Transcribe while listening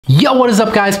Yo, what is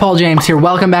up guys? Paul James here.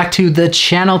 Welcome back to the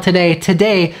channel today.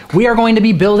 Today, we are going to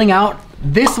be building out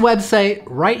this website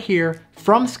right here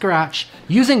from scratch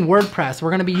using WordPress. We're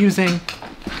going to be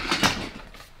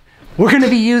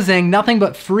using nothing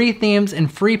but free themes and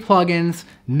free plugins.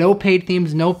 No paid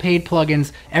themes, no paid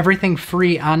plugins, everything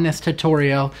free on this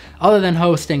tutorial. Other than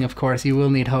hosting, of course, you will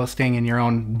need hosting in your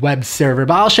own web server,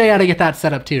 but I'll show you how to get that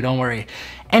set up too, don't worry.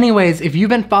 Anyways, if you've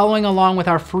been following along with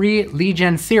our free lead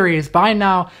gen series, by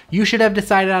now you should have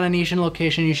decided on a niche and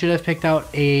location. You should have picked out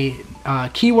a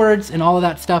keywords and all of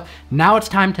that stuff. Now it's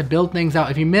time to build things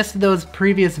out. If you missed those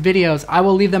previous videos, I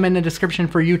will leave them in the description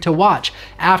for you to watch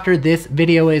after this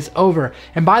video is over.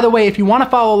 And by the way, if you want to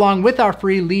follow along with our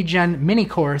free lead gen mini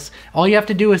course, all you have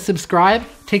to do is subscribe,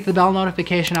 take the bell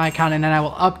notification icon, and then I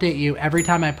will update you every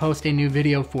time I post a new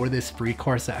video for this free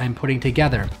course that I'm putting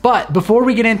together. But before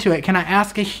we get into it, can I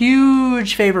ask a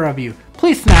huge favor of you?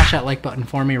 Please smash that like button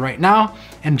for me right now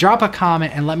and drop a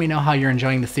comment and let me know how you're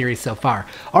enjoying the series so far.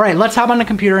 All right, let's hop on the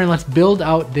computer and let's build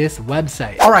out this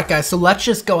website. All right guys, so let's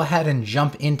just go ahead and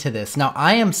jump into this. Now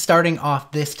I am starting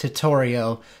off this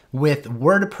tutorial with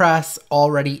WordPress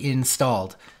already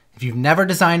installed. If you've never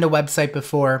designed a website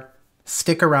before,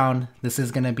 stick around. This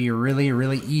is gonna be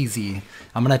really easy.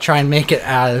 I'm gonna try and make it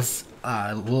as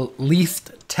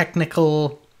least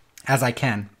technical as I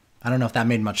can. I don't know if that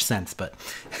made much sense, but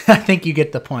I think you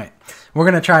get the point. We're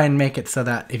gonna try and make it so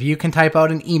that if you can type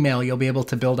out an email, you'll be able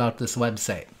to build out this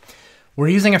website. We're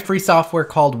using a free software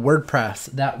called WordPress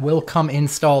that will come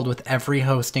installed with every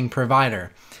hosting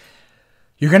provider.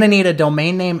 You're gonna need a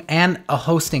domain name and a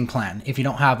hosting plan if you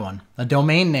don't have one. A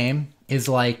domain name is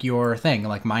like your thing,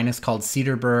 like mine is called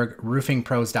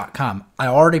cedarburgroofingpros.com. I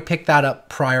already picked that up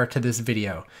prior to this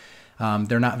video.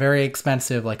 They're not very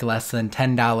expensive, like less than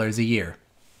 $10 a year.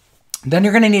 Then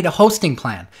you're gonna need a hosting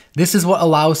plan. This is what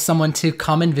allows someone to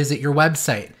come and visit your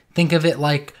website. Think of it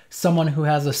like someone who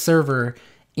has a server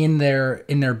in their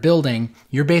building.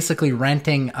 You're basically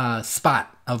renting a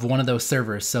spot of one of those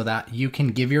servers so that you can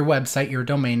give your website, your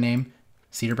domain name,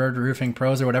 Cedarburg Roofing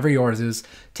Pros or whatever yours is,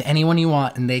 to anyone you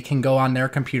want, and they can go on their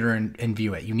computer and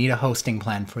view it. You need a hosting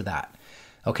plan for that.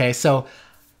 Okay, so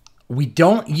we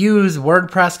don't use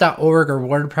WordPress.org or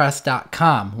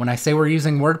WordPress.com. When I say we're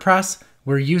using WordPress,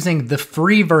 we're using the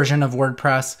free version of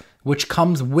WordPress, which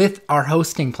comes with our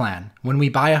hosting plan. When we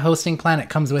buy a hosting plan, it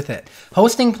comes with it.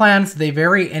 Hosting plans, they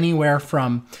vary anywhere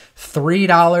from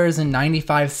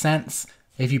 $3.95.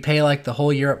 If you pay like the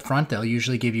whole year up front, they'll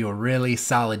usually give you a really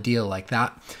solid deal like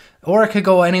that. Or it could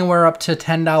go anywhere up to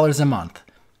 $10 a month.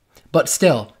 But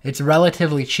still, it's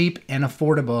relatively cheap and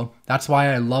affordable. That's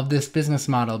why I love this business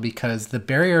model, because the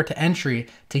barrier to entry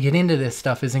to get into this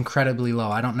stuff is incredibly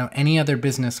low. I don't know any other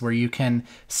business where you can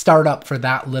start up for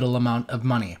that little amount of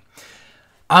money.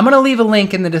 I'm gonna leave a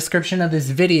link in the description of this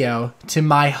video to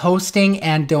my hosting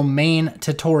and domain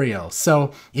tutorial.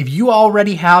 So if you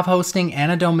already have hosting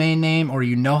and a domain name, or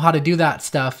you know how to do that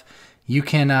stuff, you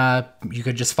could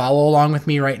just follow along with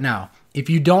me right now. If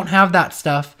you don't have that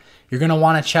stuff, you're gonna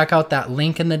wanna check out that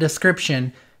link in the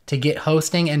description to get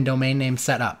hosting and domain name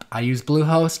set up. I use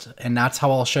Bluehost, and that's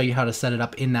how I'll show you how to set it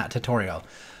up in that tutorial.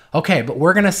 Okay, but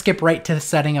we're gonna skip right to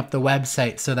setting up the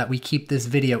website so that we keep this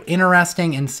video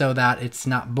interesting and so that it's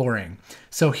not boring.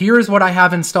 So here's what I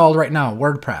have installed right now,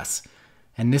 WordPress.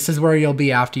 And this is where you'll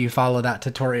be after you follow that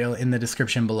tutorial in the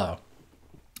description below.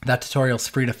 That tutorial's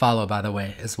free to follow, by the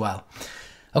way, as well.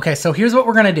 Okay, so here's what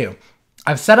we're gonna do.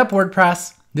 I've set up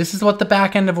WordPress. This is what the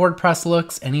back end of WordPress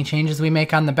looks. Any changes we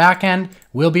make on the back end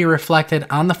will be reflected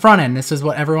on the front end. This is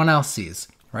what everyone else sees,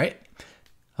 right?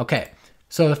 Okay,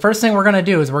 so the first thing we're gonna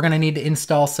do is we're gonna need to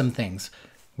install some things.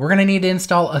 We're gonna need to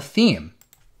install a theme.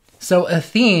 So a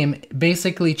theme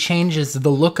basically changes the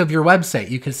look of your website.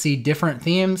 You can see different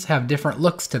themes have different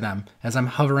looks to them as I'm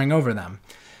hovering over them.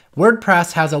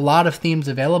 WordPress has a lot of themes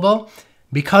available.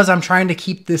 Because I'm trying to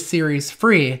keep this series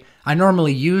free, I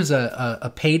normally use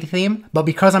a paid theme, but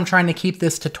because I'm trying to keep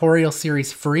this tutorial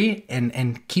series free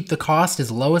and keep the cost as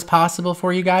low as possible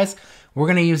for you guys, we're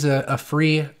gonna use a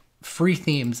free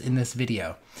themes in this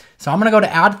video. So I'm gonna go to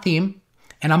add theme,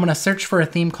 and I'm gonna search for a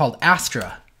theme called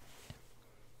Astra.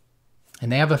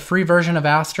 And they have a free version of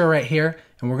Astra right here,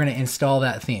 and we're gonna install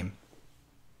that theme.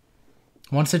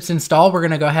 Once it's installed, we're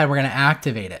gonna go ahead, we're gonna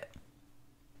activate it.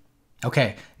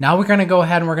 Okay, now we're gonna go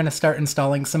ahead and we're gonna start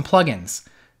installing some plugins.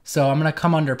 So I'm gonna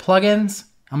come under plugins,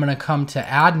 I'm gonna come to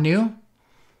add new,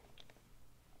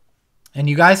 and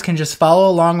you guys can just follow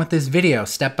along with this video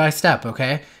step by step,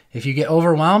 okay? If you get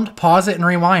overwhelmed, pause it and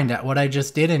rewind at what I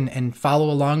just did and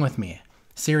follow along with me.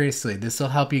 Seriously, this will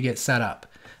help you get set up.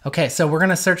 Okay, so we're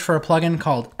gonna search for a plugin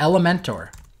called Elementor.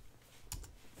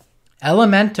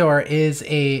 Elementor is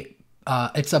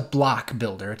it's a block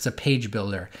builder. It's a page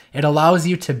builder. It allows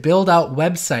you to build out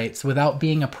websites without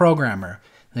being a programmer.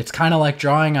 It's kind of like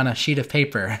drawing on a sheet of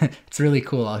paper. It's really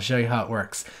cool. I'll show you how it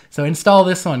works. So install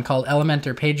this one called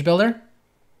Elementor Page Builder,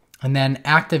 and then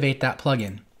activate that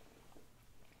plugin.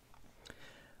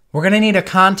 We're going to need a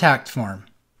contact form.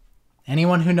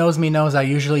 Anyone who knows me knows I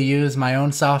usually use my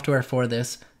own software for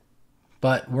this,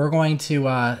 but we're going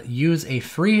to use a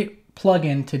free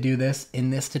plugin to do this in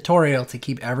this tutorial to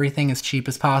keep everything as cheap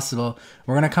as possible.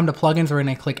 We're going to come to plugins. We're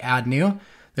going to click Add New.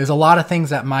 There's a lot of things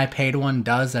that my paid one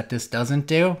does that this doesn't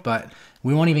do, but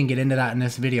we won't even get into that in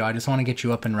this video. I just want to get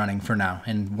you up and running for now.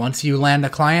 And once you land a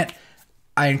client,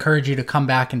 I encourage you to come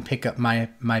back and pick up my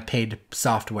paid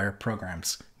software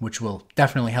programs, which will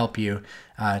definitely help you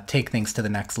take things to the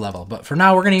next level. But for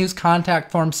now, we're going to use Contact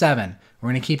Form 7. We're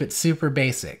going to keep it super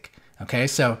basic. Okay,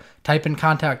 so type in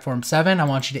Contact Form 7. I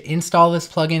want you to install this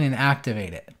plugin and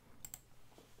activate it.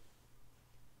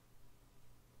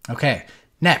 Okay,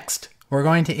 next, we're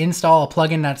going to install a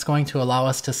plugin that's going to allow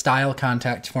us to style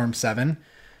Contact Form 7.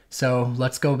 So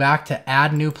let's go back to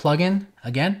Add New Plugin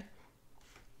again.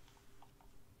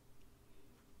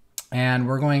 And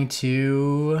we're going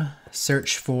to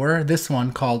search for this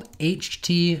one called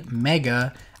HT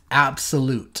Mega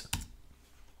Absolute.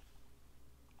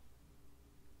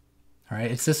 All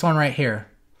right, it's this one right here.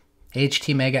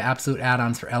 HT Mega Absolute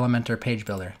Add-ons for Elementor Page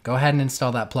Builder. Go ahead and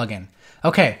install that plugin.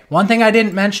 Okay, one thing I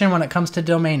didn't mention when it comes to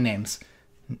domain names,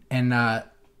 and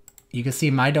you can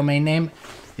see my domain name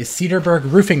is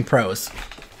Cedarburg Roofing Pros,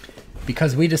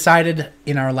 because we decided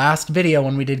in our last video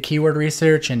when we did keyword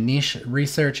research and niche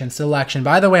research and selection.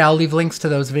 By the way, I'll leave links to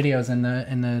those videos in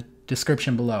the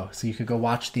description below, so you could go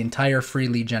watch the entire free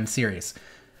lead gen series,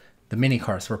 the mini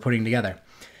course we're putting together.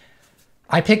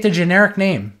 I picked a generic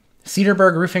name,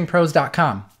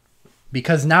 cedarburgroofingpros.com,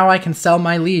 because now I can sell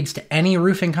my leads to any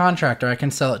roofing contractor. I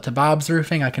can sell it to Bob's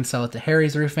Roofing, I can sell it to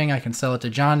Harry's Roofing, I can sell it to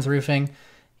John's Roofing.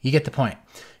 You get the point.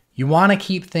 You want to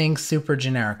keep things super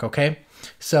generic, okay?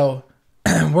 So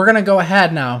we're going to go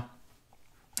ahead now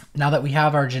that we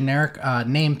have our generic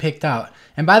name picked out.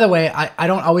 And by the way, I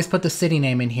don't always put the city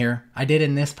name in here. I did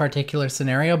in this particular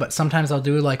scenario, but sometimes I'll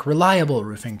do like Reliable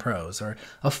Roofing Pros or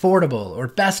Affordable or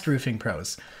Best Roofing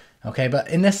Pros. Okay, but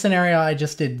in this scenario, I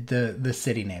just did the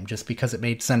city name just because it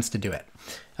made sense to do it.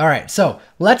 All right, so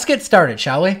let's get started,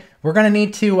 shall we? We're going to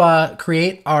need to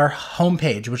create our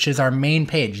homepage, which is our main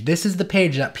page. This is the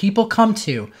page that people come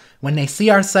to when they see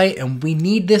our site, and we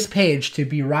need this page to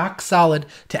be rock solid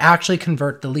to actually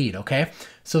convert the lead, okay?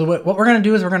 So what we're going to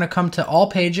do is we're going to come to All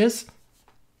Pages,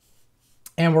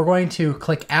 and we're going to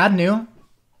click Add New.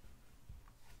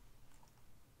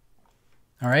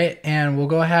 All right, and we'll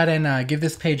go ahead and give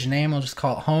this page a name. We'll just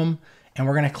call it Home, and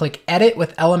we're going to click Edit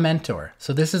with Elementor.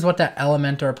 So this is what that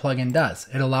Elementor plugin does.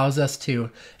 It allows us to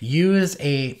use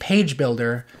a page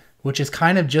builder, which is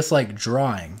kind of just like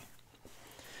drawing.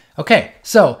 Okay,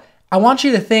 so I want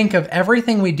you to think of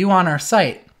everything we do on our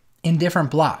site in different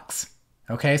blocks.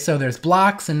 Okay, so there's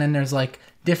blocks, and then there's like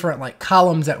different like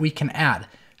columns that we can add.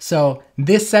 So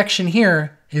this section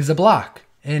here is a block.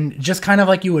 And just kind of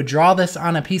like you would draw this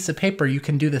on a piece of paper, you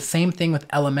can do the same thing with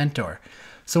Elementor.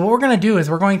 So what we're going to do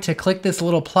is we're going to click this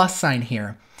little plus sign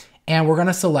here, and we're going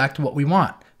to select what we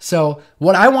want. So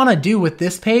what I want to do with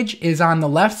this page is on the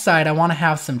left side, I want to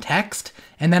have some text,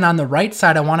 and then on the right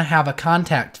side, I want to have a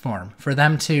contact form for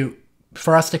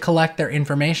us to collect their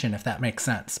information, if that makes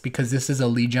sense, because this is a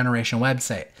lead generation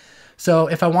website. So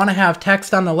if I want to have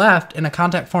text on the left and a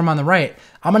contact form on the right,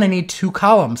 I'm going to need 2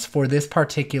 columns for this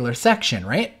particular section,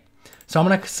 right? So I'm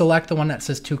going to select the one that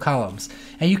says 2 columns.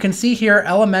 And you can see here,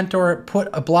 Elementor put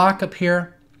a block up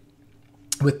here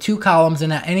with 2 columns,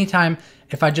 and at any time,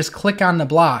 if I just click on the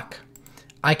block,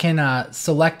 I can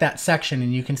select that section,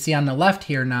 and you can see on the left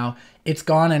here now, it's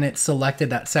gone and it's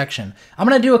selected that section. I'm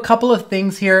going to do a couple of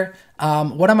things here.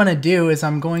 What I'm going to do is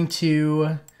I'm going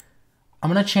to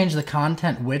change the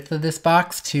content width of this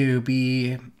box to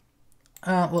be,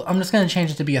 well, I'm just going to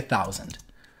change it to be 1,000.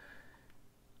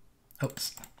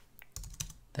 Oops.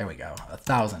 There we go,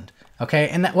 1,000. Okay,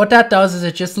 and what that does is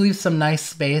it just leaves some nice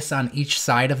space on each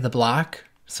side of the block,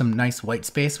 some nice white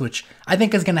space, which I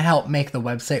think is going to help make the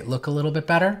website look a little bit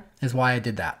better, is why I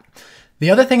did that.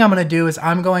 The other thing I'm going to do is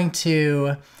I'm going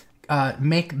to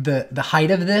make the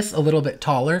height of this a little bit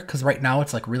taller, because right now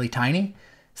it's like really tiny.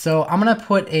 So I'm going to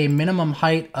put a minimum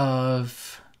height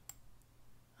of,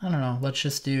 I don't know, let's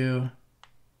just do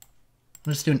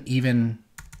an even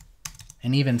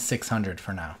 600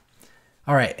 for now.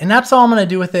 All right, and that's all I'm going to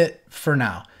do with it for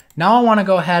now. Now I want to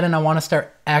go ahead and I want to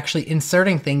start actually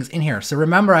inserting things in here. So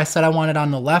remember I said I wanted on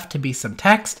the left to be some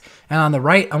text and on the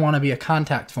right I want to be a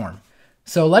contact form.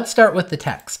 So let's start with the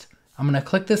text. I'm going to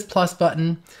click this plus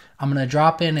button. I'm going to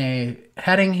drop in a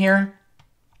heading here.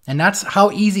 And that's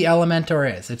how easy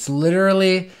Elementor is. It's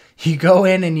literally, you go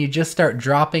in and you just start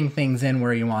dropping things in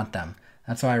where you want them.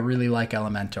 That's why I really like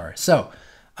Elementor. So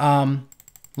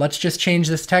let's just change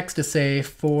this text to say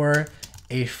for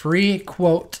a free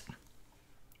quote.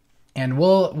 And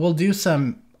we'll do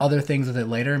some other things with it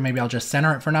later. Maybe I'll just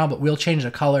center it for now, but we'll change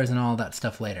the colors and all that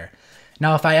stuff later.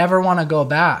 Now, if I ever want to go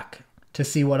back to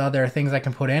see what other things I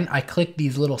can put in, I click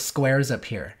these little squares up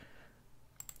here.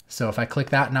 So if I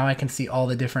click that, now I can see all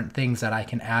the different things that I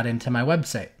can add into my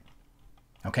website.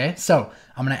 Okay, so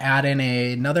I'm going to add in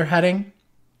another heading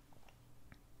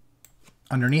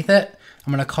underneath it.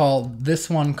 I'm going to call this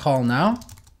one call now.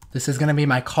 This is going to be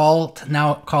my call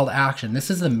to action. This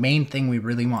is the main thing we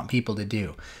really want people to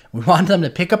do. We want them to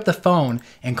pick up the phone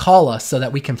and call us so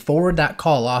that we can forward that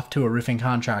call off to a roofing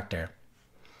contractor.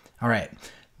 All right,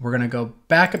 we're going to go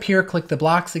back up here, click the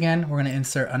blocks again. We're going to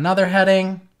insert another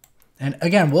heading. And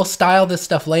again, we'll style this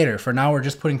stuff later. For now, we're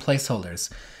just putting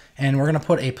placeholders. And we're going to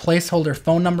put a placeholder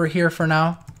phone number here for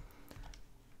now.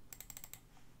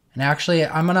 And actually,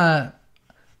 I'm gonna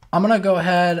go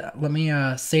ahead, let me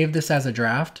save this as a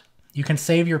draft. You can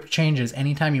save your changes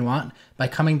anytime you want by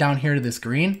coming down here to this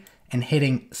green and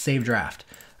hitting save draft.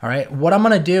 All right, what I'm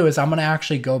gonna do is I'm gonna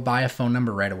actually go buy a phone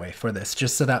number right away for this,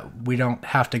 just so that we don't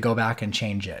have to go back and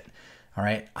change it. All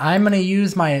right, I'm gonna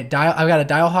use my I've got a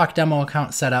Dialhawk demo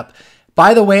account set up.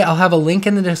 By the way, I'll have a link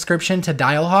in the description to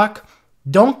Dialhawk.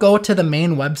 Don't go to the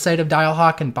main website of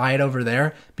Dialhawk and buy it over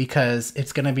there because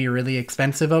it's gonna be really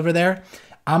expensive over there.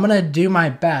 I'm gonna do my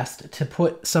best to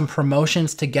put some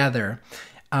promotions together.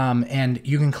 And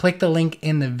you can click the link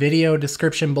in the video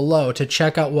description below to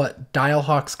check out what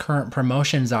Dialhawk's current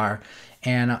promotions are.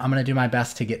 And I'm gonna do my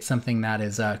best to get something that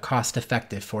is cost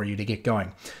effective for you to get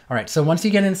going. All right, so once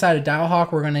you get inside of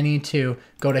Dialhawk, we're gonna need to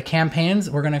go to campaigns.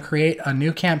 We're gonna create a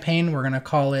new campaign. We're gonna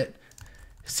call it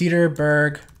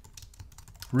Cedarburg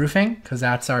Roofing, because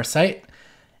that's our site.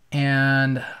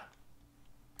 And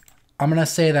I'm gonna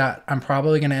say that I'm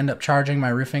probably gonna end up charging my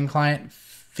roofing client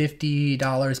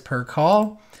 $50 per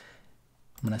call.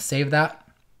 I'm gonna save that.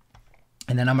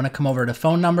 And then I'm gonna come over to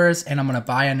phone numbers and I'm gonna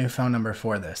buy a new phone number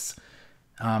for this.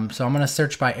 So I'm gonna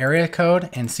search by area code,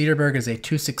 and Cedarburg is a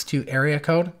 262 area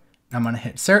code. I'm gonna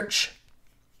hit search.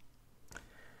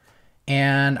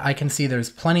 And I can see there's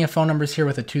plenty of phone numbers here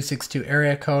with a 262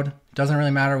 area code. Doesn't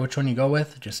really matter which one you go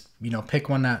with. Just, pick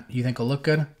one that you think will look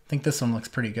good. I think this one looks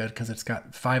pretty good because it's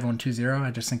got 5120.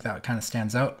 I just think that kind of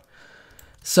stands out.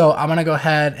 So I'm gonna go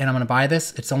ahead and I'm gonna buy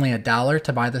this. It's only $1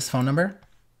 to buy this phone number.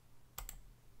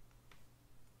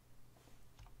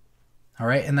 All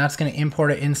right, and that's gonna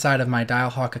import it inside of my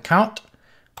Dialhawk account.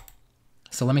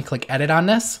 So let me click edit on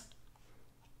this.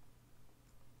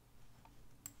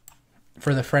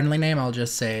 For the friendly name, I'll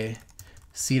just say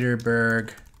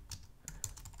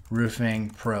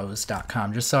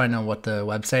cedarburgroofingpros.com, just so I know what the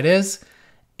website is.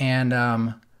 And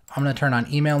I'm gonna turn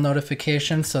on email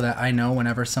notifications so that I know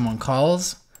whenever someone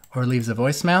calls or leaves a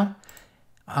voicemail.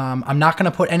 I'm not gonna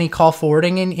put any call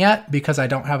forwarding in yet because I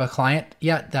don't have a client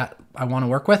yet that I wanna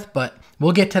work with, but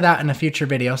we'll get to that in a future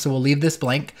video, so we'll leave this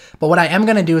blank. But what I am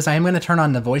gonna do is I am gonna turn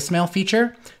on the voicemail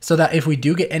feature so that if we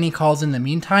do get any calls in the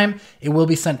meantime, it will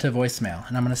be sent to voicemail.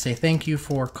 And I'm gonna say, thank you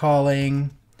for calling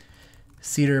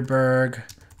Cedarburg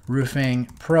Roofing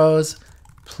Pros.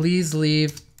 Please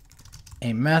leave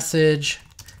a message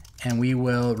and we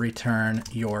will return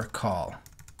your call.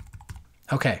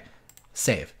 Okay,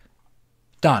 save.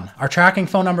 Done. Our tracking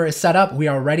phone number is set up. We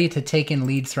are ready to take in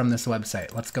leads from this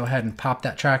website. Let's go ahead and pop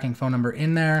that tracking phone number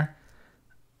in there.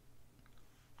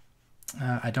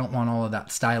 I don't want all of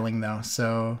that styling though,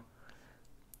 so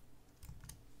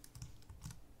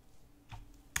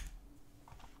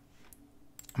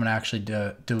I'm gonna actually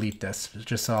delete this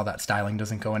just so all that styling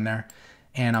doesn't go in there.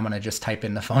 And I'm gonna just type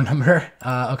in the phone number.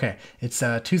 Okay, it's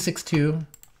 262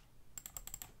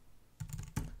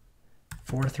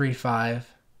 435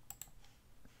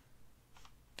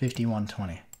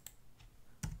 5120.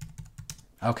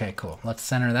 Okay, cool. Let's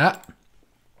center that.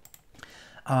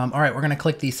 All right, we're gonna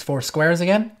click these 4 squares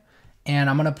again, and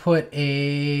I'm gonna put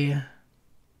let's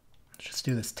just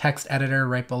do this text editor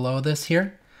right below this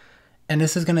here. And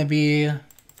this is gonna be,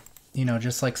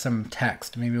 just like some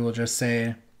text. Maybe we'll just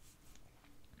say,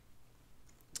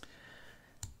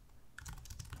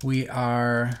 if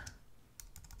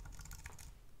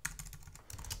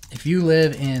you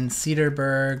live in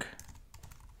Cedarburg,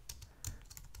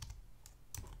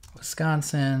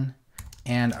 Wisconsin,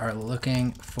 and are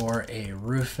looking for a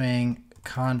roofing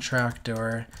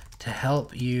contractor to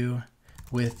help you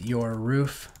with your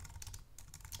roof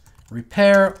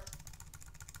repair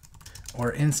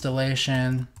or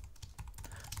installation,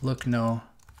 look no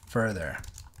further.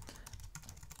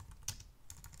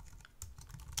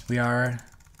 We are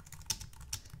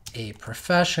a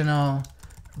professional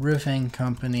roofing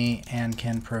company and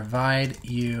can provide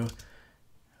you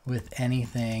with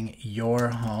anything your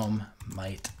home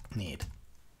might need.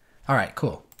 All right,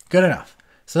 cool. Good enough.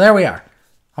 So there we are.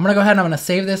 I'm going to go ahead and I'm going to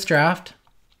save this draft.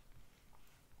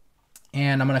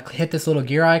 And I'm going to hit this little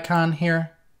gear icon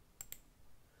here.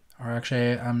 Or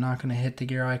actually, I'm not going to hit the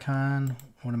gear icon.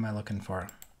 What am I looking for?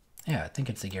 Yeah, I think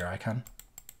it's the gear icon.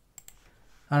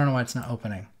 I don't know why it's not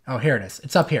opening. Oh, here it is.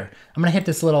 It's up here. I'm going to hit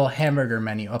this little hamburger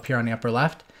menu up here on the upper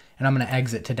left, and I'm going to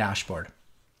exit to dashboard.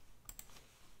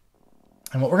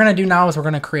 And what we're going to do now is we're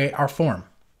going to create our form.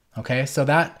 Okay, so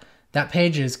that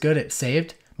page is good. It's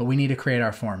saved, but we need to create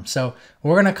our form. So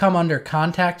we're going to come under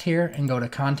contact here and go to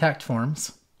contact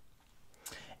forms.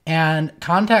 And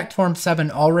contact form 7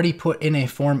 already put in a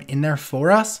form in there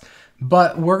for us,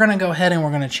 but we're going to go ahead and we're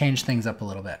going to change things up a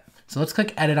little bit. So let's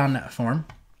click edit on that form.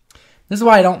 This is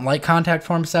why I don't like contact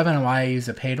form 7 and why I use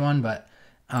a paid one, but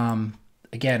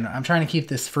again, I'm trying to keep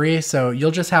this free, so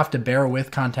you'll just have to bear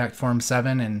with contact form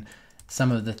 7 and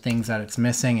some of the things that it's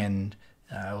missing, and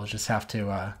we'll just have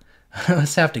to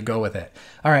let's have to go with it.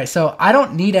 All right, so I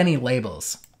don't need any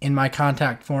labels in my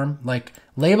contact form. Like,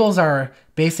 labels are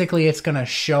basically, it's going to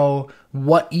show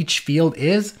what each field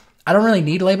is. I don't really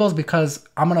need labels because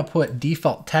I'm going to put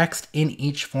default text in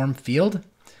each form field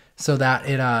so that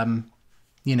it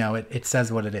you know, it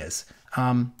says what it is.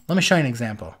 Let me show you an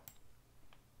example.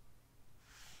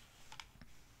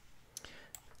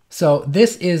 So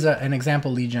this is an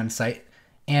example lead gen site,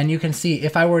 and you can see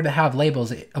if I were to have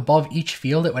labels above each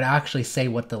field, it would actually say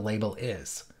what the label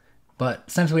is.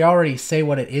 But since we already say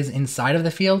what it is inside of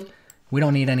the field, we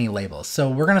don't need any labels. So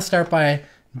we're going to start by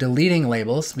deleting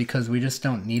labels because we just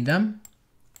don't need them.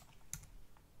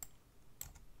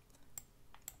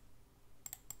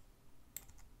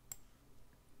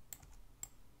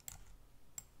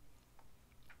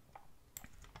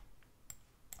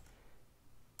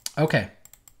 Okay,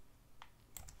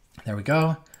 there we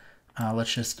go.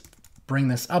 Let's just bring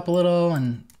this up a little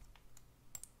and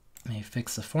maybe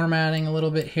fix the formatting a little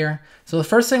bit here. So the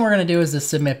first thing we're going to do is the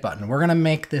submit button. We're going to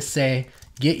make this say,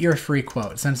 get your free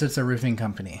quote, since it's a roofing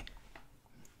company.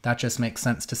 That just makes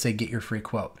sense to say, get your free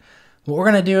quote. What we're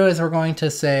going to do is we're going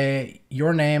to say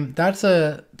your name. That's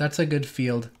a good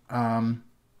field,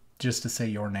 just to say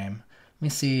your name. Let me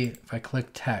see if I click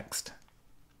text.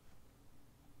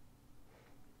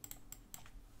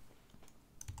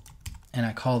 And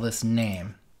I call this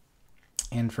name.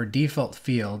 And for default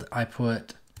field, I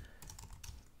put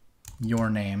your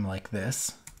name like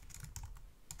this.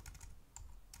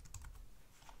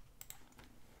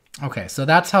 Okay, so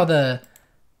that's how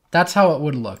it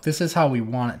would look. This is how we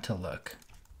want it to look.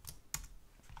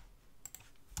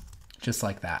 Just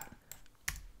like that.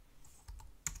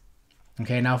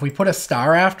 Okay, now if we put a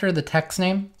star after the text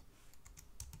name,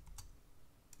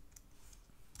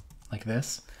 like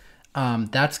this,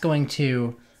 that's going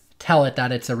to tell it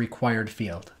that it's a required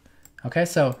field. Okay,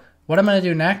 so what I'm going to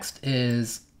do next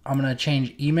is I'm going to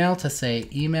change email to say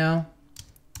email,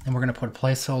 and we're going to put a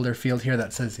placeholder field here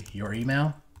that says your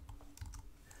email.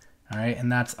 All right,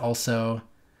 and that's also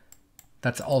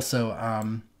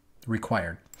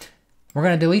required. We're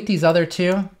going to delete these other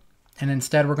two, and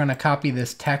instead we're going to copy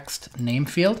this text name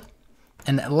field.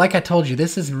 And like I told you,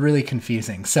 this is really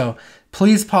confusing. So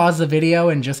please pause the video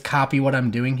and just copy what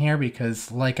I'm doing here,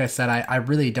 because like I said, I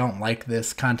really don't like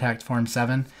this contact form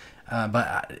 7.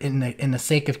 But in the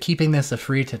sake of keeping this a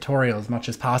free tutorial as much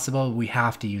as possible, we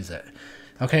have to use it.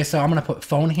 Okay, so I'm going to put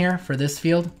phone here for this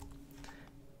field.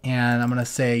 And I'm going to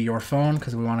say your phone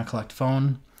because we want to collect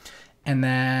phone. And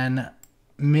then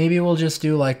maybe we'll just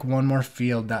do like one more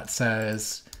field that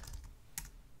says,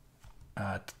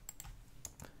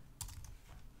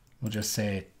 we'll just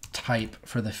say type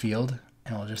for the field,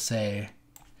 and we'll just say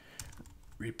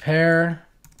repair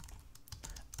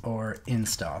or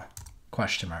install,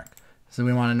 question mark. So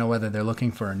we want to know whether they're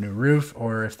looking for a new roof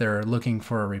or if they're looking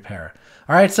for a repair.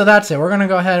 All right, so that's it. We're going to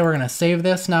go ahead and we're going to save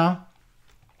this now.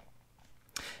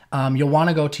 You'll want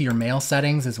to go to your mail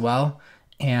settings as well,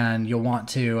 and you'll want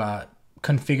to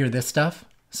configure this stuff.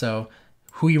 So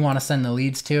who you want to send the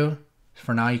leads to.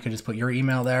 For now, you could just put your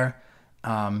email there.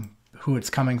 Who it's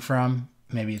coming from.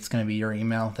 Maybe it's going to be your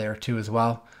email there too as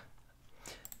well.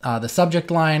 The subject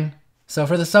line. So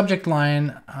for the subject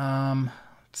line, let's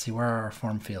see, where are our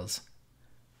form fields?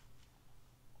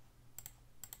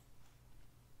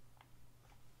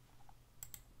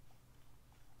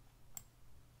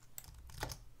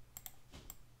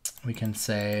 we can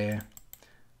say,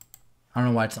 I don't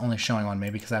know why it's only showing one,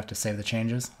 maybe because I have to save the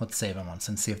changes. Let's save them once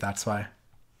and see if that's why.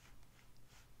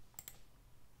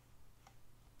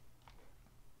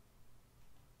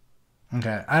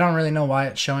 Okay, I don't really know why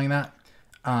it's showing that,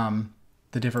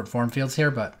 the different form fields here,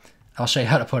 but I'll show you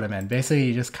how to put them in. Basically,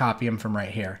 you just copy them from right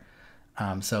here.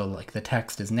 So like the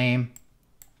text is name,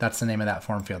 that's the name of that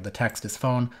form field. The text is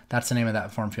phone, that's the name of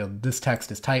that form field. This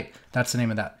text is type, that's the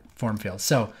name of that form field.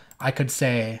 So I could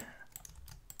say,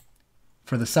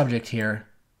 for the subject here,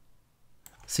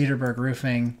 Cedarburg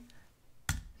Roofing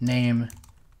name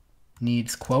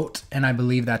needs quote, and I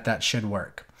believe that that should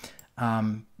work.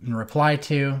 In reply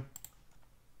to,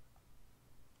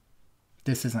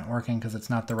 this isn't working because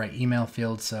it's not the right email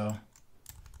field, so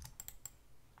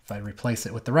if I replace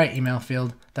it with the right email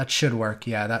field, that should work.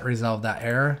 Yeah, that resolved that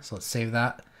error, so let's save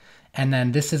that. And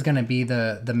then this is going to be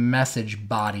the message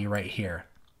body right here.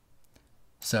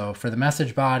 So for the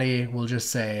message body, we'll just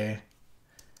say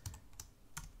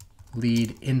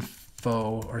lead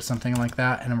info or something like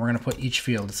that, and then we're going to put each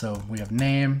field. So we have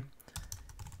name,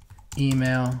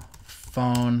 email,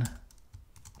 phone,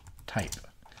 type.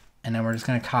 And then we're just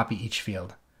going to copy each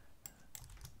field.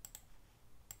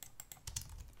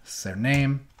 This is their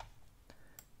name.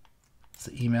 It's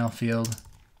the email field.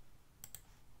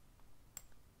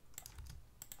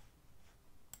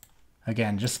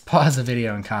 Again, just pause the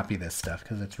video and copy this stuff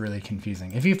because it's really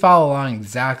confusing. If you follow along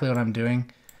exactly what I'm doing,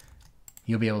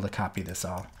 you'll be able to copy this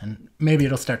all. And maybe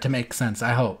it'll start to make sense,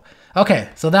 I hope. Okay,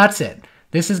 so that's it.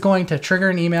 This is going to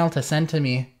trigger an email to send to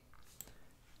me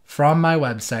from my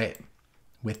website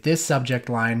with this subject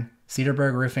line,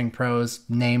 Cedarburg Roofing Pros,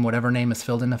 name, whatever name is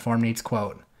filled in the form needs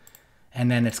quote.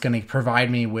 And then it's going to provide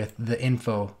me with the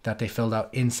info that they filled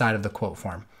out inside of the quote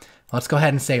form. Let's go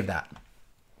ahead and save that.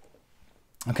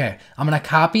 Okay, I'm going to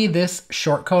copy this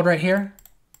short code right here,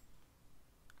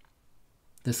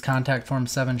 this contact form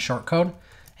 7 short code,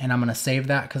 and I'm going to save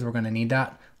that because we're going to need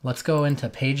that. Let's go into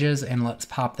pages and let's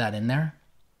pop that in there.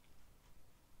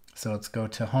 So let's go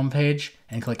to home page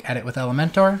and click edit with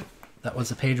Elementor. That was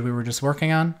the page we were just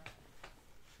working on.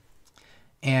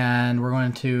 And we're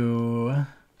going to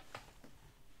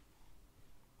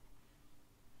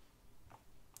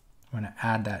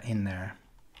add that in there.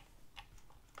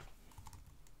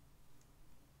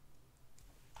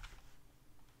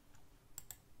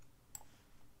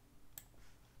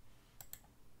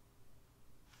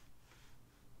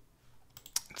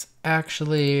 It's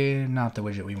actually not the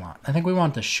widget we want. I think we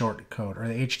want the short code or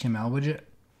the HTML widget.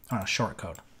 Oh, no, short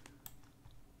code.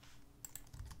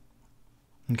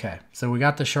 Okay, so we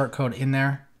got the short code in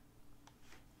there.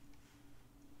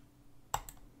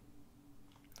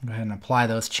 Go ahead and apply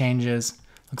those changes.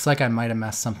 Looks like I might have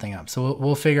messed something up. So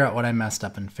we'll figure out what I messed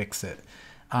up and fix it.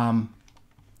 I'm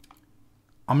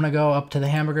going to go up to the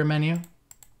hamburger menu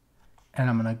and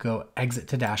I'm going to go exit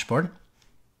to dashboard.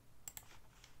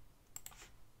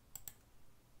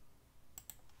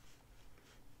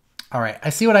 All right, I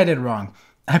see what I did wrong.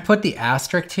 I put the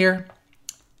asterisk here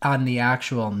on the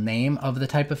actual name of the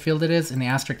type of field it is, and the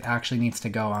asterisk actually needs to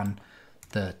go on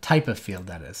the type of field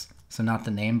that is. So not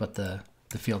the name, but the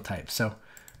field type. So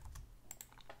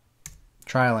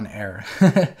trial and error.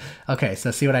 Okay,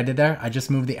 so see what I did there? I just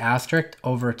moved the asterisk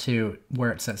over to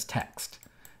where it says text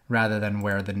rather than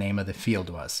where the name of the field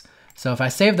was. So if I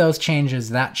save those changes,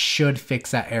 that should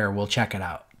fix that error. We'll check it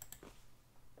out.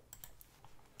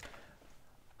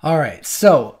 All right,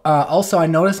 so also I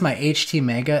noticed my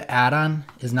HTMega add-on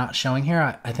is not showing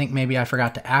here. I think maybe I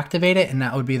forgot to activate it, and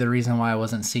that would be the reason why I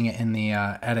wasn't seeing it in the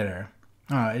editor.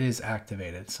 Oh, it is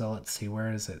activated, so let's see,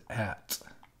 where is it at?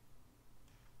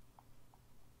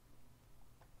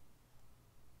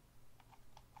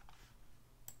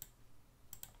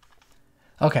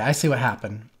 Okay, I see what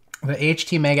happened. The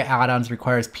HTMega add-ons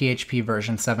requires PHP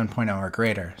version 7.0 or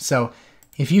greater. So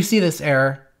if you see this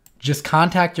error, just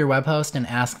contact your web host and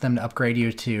ask them to upgrade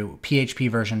you to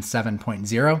PHP version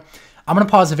 7.0. I'm going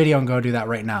to pause the video and go do that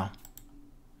right now.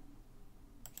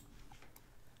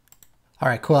 All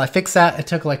right, cool. I fixed that. It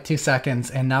took like 2 seconds,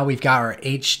 and now we've got our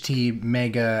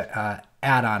HTMega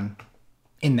add-on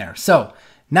in there. So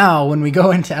now when we go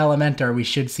into Elementor, we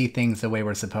should see things the way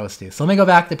we're supposed to. So let me go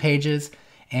back to pages,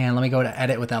 and let me go to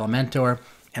edit with Elementor.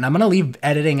 And I'm going to leave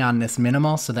editing on this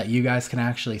minimal so that you guys can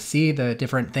actually see the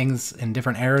different things and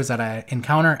different errors that I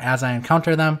encounter as I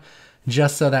encounter them,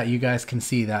 just so that you guys can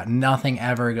see that nothing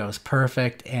ever goes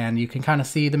perfect and you can kind of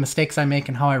see the mistakes I make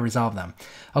and how I resolve them.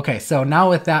 Okay, so now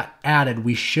with that added,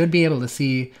 we should be able to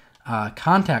see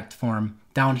contact form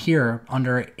down here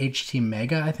under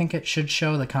HTMega. I think it should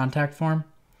show the contact form.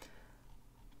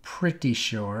 Pretty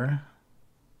sure.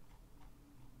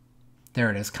 There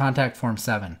it is, contact form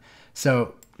 7.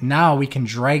 So now we can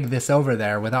drag this over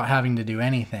there without having to do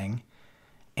anything.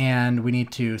 And we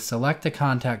need to select a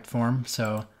contact form.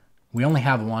 So we only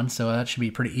have one, so that should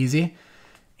be pretty easy.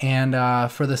 And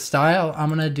for the style, I'm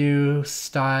gonna do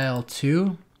style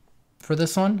 2 for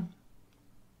this one.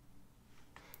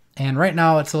 And right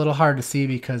now it's a little hard to see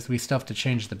because we still have to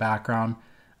change the background.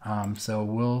 So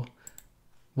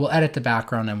we'll edit the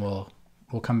background and we'll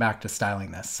come back to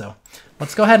styling this. So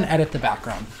let's go ahead and edit the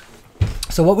background.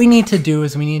 So what we need to do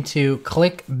is we need to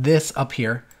click this up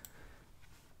here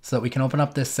so that we can open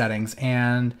up this settings.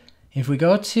 And if we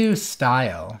go to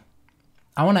style,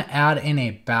 I want to add in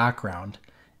a background,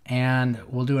 and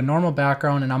we'll do a normal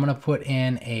background, and I'm going to put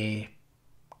in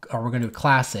we're going to do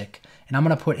classic, and I'm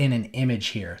going to put in an image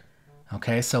here.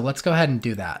 Okay, so let's go ahead and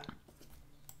do that.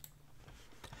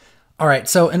 All right,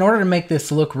 so in order to make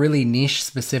this look really niche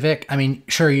specific, I mean,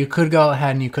 sure, you could go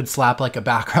ahead and you could slap like a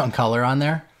background color on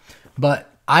there, but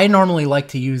I normally like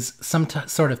to use some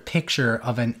sort of picture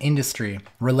of an industry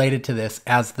related to this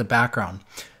as the background.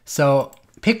 So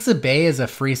Pixabay is a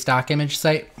free stock image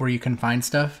site where you can find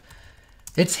stuff.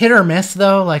 It's hit or miss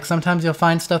though, like sometimes you'll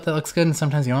find stuff that looks good and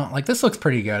sometimes you won't. Like this looks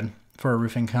pretty good for a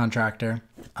roofing contractor.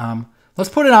 Let's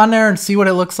put it on there and see what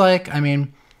it looks like. I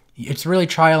mean, it's really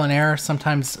trial and error.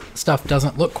 Sometimes stuff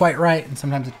doesn't look quite right and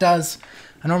sometimes it does.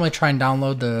 I normally try and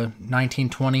download the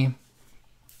 1920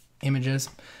 images,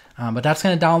 but that's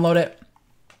going to download it.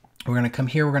 We're going to come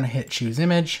here, we're going to hit choose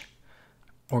image.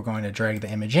 We're going to drag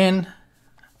the image in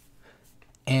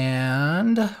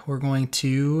and we're going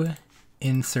to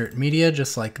insert media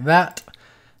just like that.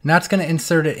 And that's going to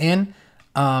insert it in.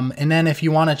 And then if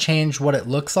you want to change what it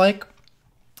looks like,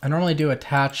 I normally do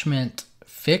attachment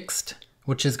fixed,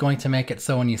 which is going to make it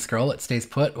so when you scroll, it stays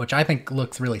put, which I think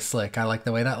looks really slick. I like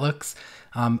the way that looks.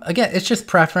 Again, it's just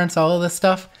preference, all of this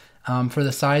stuff. For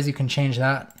the size, you can change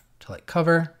that to like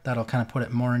cover. That'll kind of put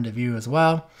it more into view as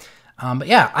well. But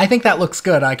yeah, I think that looks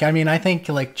good. Like, I mean, I think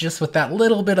like just with that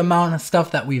little bit amount of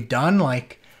stuff that we've done,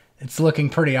 like it's looking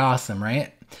pretty awesome,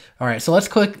 right? All right, so let's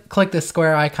click this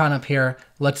square icon up here.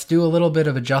 Let's do a little bit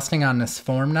of adjusting on this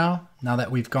form now that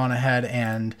we've gone ahead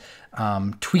and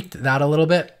tweaked that a little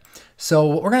bit. So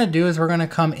what we're gonna do is we're gonna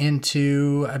come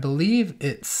into, I believe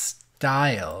it's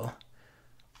style.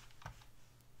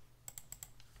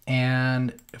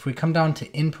 And if we come down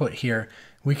to input here,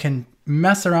 we can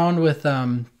mess around with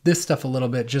this stuff a little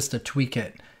bit just to tweak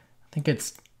it. I think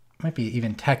might be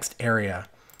even text area.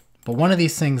 But one of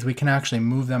these things, we can actually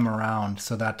move them around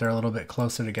so that they're a little bit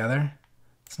closer together.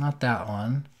 It's not that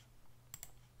one.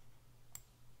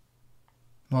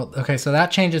 Well, okay, so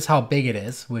that changes how big it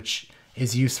is, which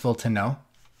is useful to know.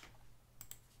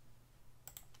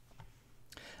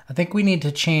 I think we need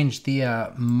to change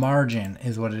the margin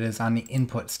is what it is on the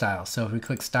input style. So if we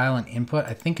click style and input,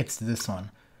 I think it's this one.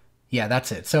 Yeah,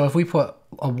 that's it. So if we put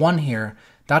a 1 here,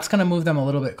 that's going to move them a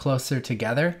little bit closer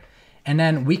together. And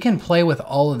then we can play with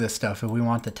all of this stuff if we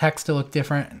want the text to look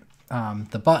different,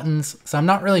 the buttons. So I'm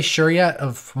not really sure yet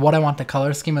of what I want the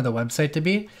color scheme of the website to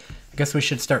be. I guess we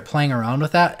should start playing around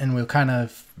with that and we'll kind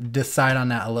of decide on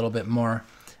that a little bit more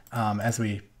as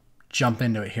we jump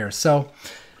into it here. So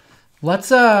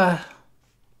let's add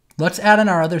in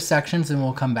our other sections and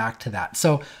we'll come back to that.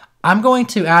 So I'm going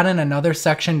to add in another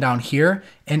section down here.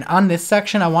 And on this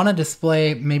section, I want to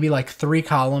display maybe like 3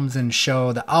 columns and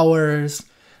show the hours.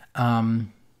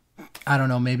 I don't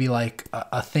know, maybe like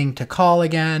a thing to call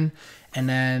again, and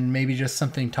then maybe just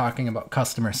something talking about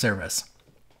customer service.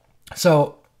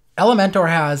 So Elementor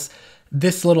has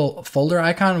this little folder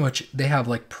icon, which they have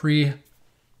like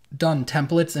pre-done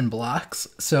templates and blocks.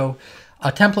 So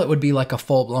a template would be like a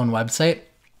full-blown website.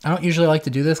 I don't usually like to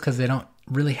do this because they don't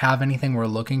really have anything we're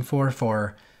looking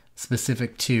for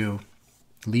specific to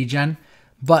lead gen.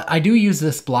 But I do use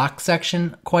this block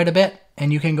section quite a bit,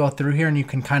 and you can go through here and you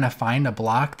can kind of find a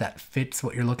block that fits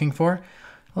what you're looking for.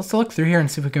 Let's look through here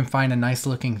and see if we can find a nice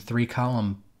looking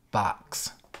 3-column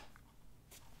box.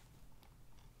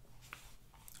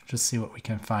 Just see what we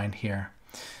can find here.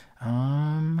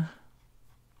 I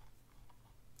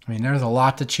mean, there's a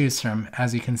lot to choose from,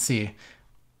 as you can see.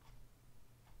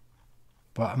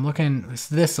 But I'm looking,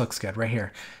 this looks good right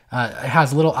here. It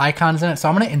has little icons in it, so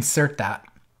I'm going to insert that.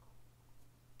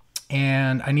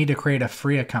 And I need to create a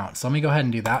free account. So let me go ahead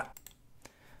and do that.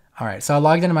 All right, so I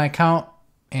logged into my account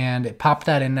and it popped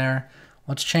that in there.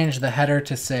 Let's change the header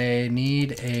to say,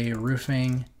 need a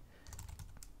roofing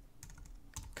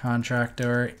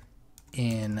contractor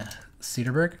in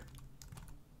Cedarburg.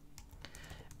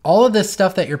 All of this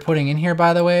stuff that you're putting in here,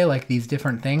 by the way, like these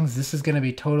different things, this is going to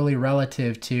be totally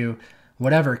relative to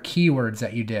whatever keywords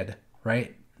that you did,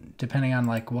 right? depending on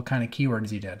like what kind of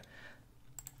keywords you did.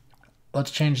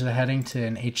 Let's change the heading to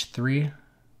an H3.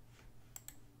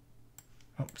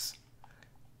 Oops.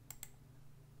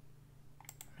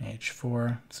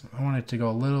 H4. So I want it to go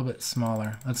a little bit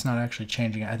smaller. That's not actually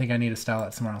changing it. I think I need to style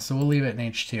it somewhere else. So we'll leave it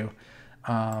in H2.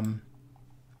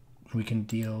 We can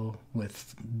deal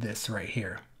with this right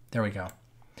here. There we go.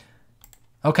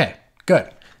 Okay, good.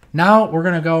 Now we're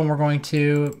going to go and we're going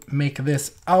to make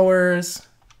this hours.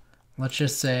 Let's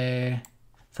just say,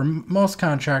 for most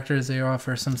contractors, they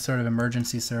offer some sort of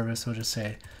emergency service. We'll just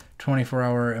say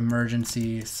 24-hour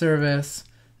emergency service.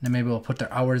 Then maybe we'll put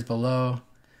their hours below.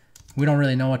 We don't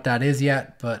really know what that is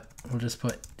yet, but we'll just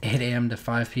put 8 a.m. to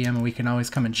 5 p.m. and we can always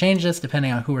come and change this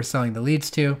depending on who we're selling the leads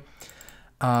to.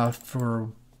 For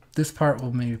this part,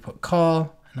 we'll maybe put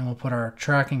call, and then we'll put our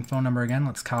tracking phone number again.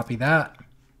 Let's copy that.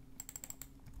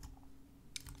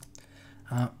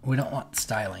 We don't want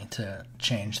styling to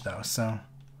change though, so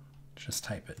just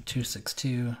type it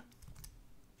 262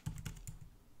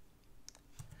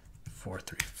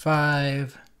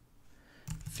 435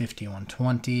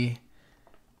 5120.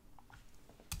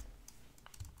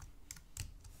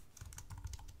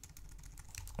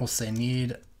 We'll say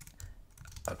need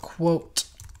a quote.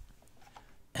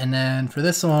 And then for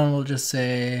this one, we'll just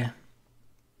say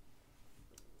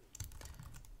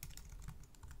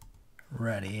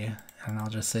ready. And I'll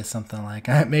just say something like,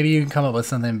 maybe you can come up with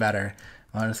something better.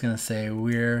 I'm just going to say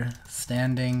we're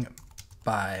standing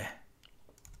by.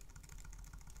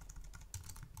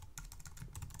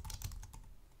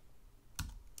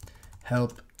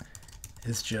 Help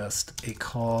is just a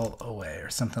call away or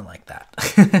something like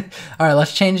that. All right,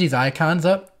 let's change these icons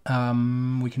up.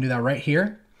 We can do that right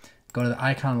here. Go to the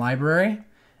icon library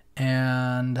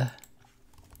and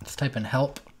let's type in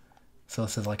help. So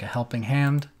this is like a helping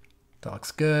hand. That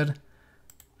looks good.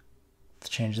 Let's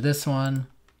change this one.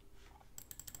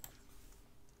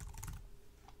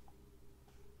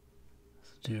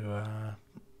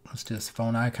 Let's do this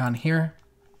phone icon here.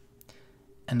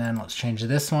 And then let's change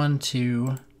this one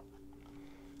to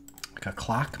like a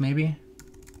clock maybe.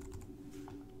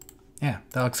 Yeah,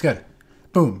 that looks good.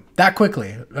 Boom, that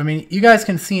quickly. I mean, you guys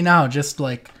can see now just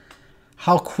like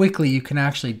how quickly you can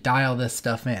actually dial this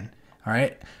stuff in. All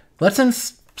right, let's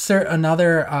insert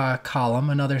another column,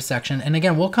 another section. And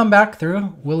again, we'll come back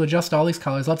through, we'll adjust all these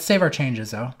colors. Let's save our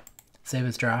changes though. Save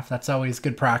as draft, that's always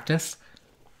good practice.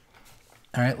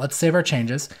 All right, let's save our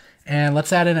changes. And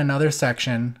let's add in another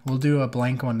section. We'll do a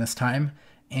blank one this time.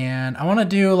 And I wanna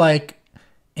do like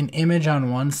an image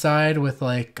on one side with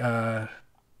like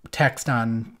text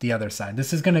on the other side.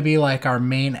 This is going to be like our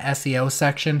main SEO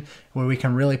section where we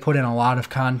can really put in a lot of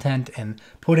content and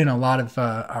put in a lot of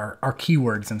our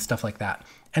keywords and stuff like that.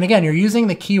 And again, you're using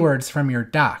the keywords from your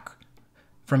doc,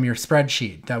 from your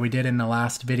spreadsheet that we did in the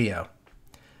last video.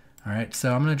 All right,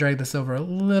 so I'm going to drag this over a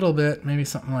little bit, maybe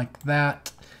something like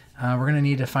that. We're going to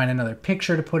need to find another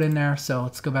picture to put in there. So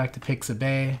let's go back to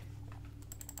Pixabay.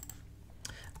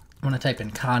 I'm going to type in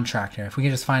contractor. If we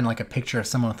can just find like a picture of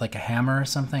someone with like a hammer or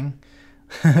something.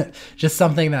 Just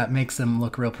something that makes them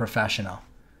look real professional.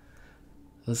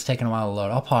 It's taking a while to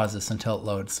load. I'll pause this until it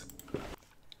loads.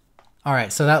 All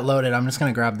right, so that loaded. I'm just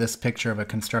going to grab this picture of a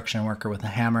construction worker with a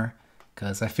hammer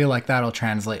because I feel like that'll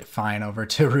translate fine over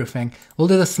to roofing. We'll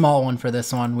do the small one for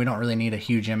this one. We don't really need a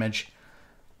huge image.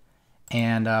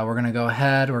 And we're going to go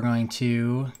ahead. We're going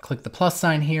to click the plus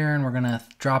sign here and we're going to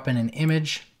drop in an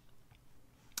image.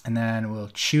 And then we'll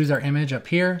choose our image up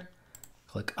here,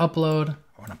 click upload.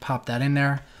 We're gonna pop that in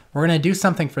there. We're gonna do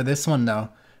something for this one though.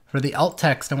 For the alt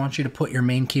text, I want you to put your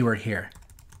main keyword here.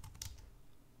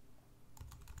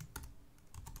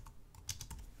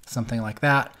 Something like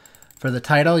that. For the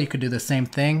title, you could do the same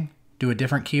thing, do a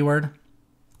different keyword.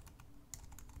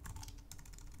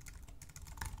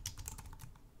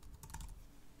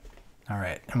 All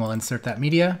right, and we'll insert that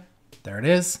media. There it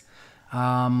is.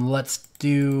 Let's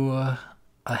do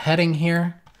a heading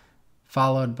here,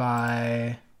 followed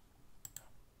by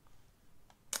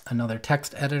another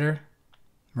text editor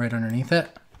right underneath it.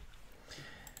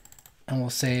 And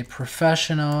we'll say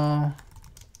professional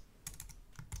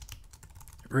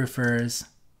roofers,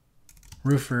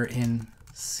 roofer in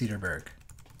Cedarburg,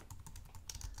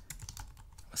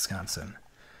 Wisconsin.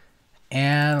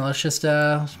 And let's just,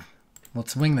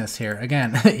 let's wing this here.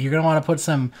 Again, you're gonna wanna put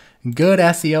some good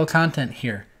SEO content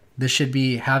here. This should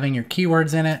be having your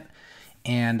keywords in it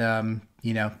and,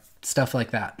 you know, stuff like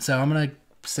that. So I'm going to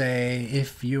say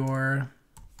if you're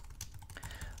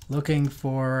looking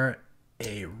for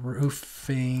a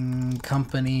roofing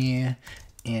company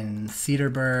in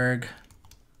Cedarburg,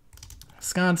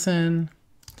 Wisconsin,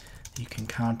 you can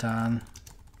count on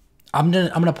I'm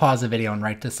gonna pause the video and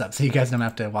write this up so you guys don't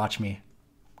have to watch me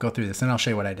go through this, and I'll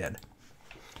show you what I did.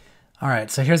 All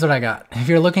right, so here's what I got. If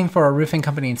you're looking for a roofing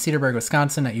company in Cedarburg,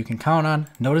 Wisconsin that you can count on,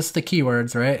 notice the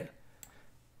keywords, right?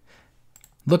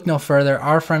 Look no further.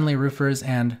 Our friendly roofers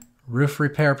and roof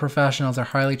repair professionals are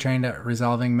highly trained at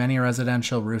resolving many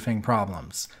residential roofing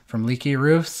problems, from leaky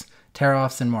roofs,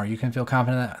 tear-offs, and more. You can feel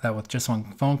confident that with just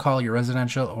one phone call, your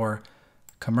residential or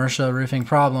commercial roofing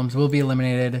problems will be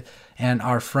eliminated, and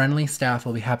our friendly staff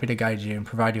will be happy to guide you and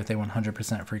provide you with a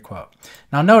 100% free quote.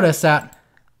 Now notice that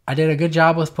I did a good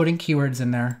job with putting keywords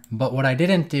in there, but what I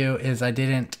didn't do is I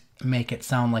didn't make it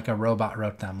sound like a robot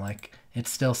wrote them. Like, it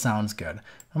still sounds good.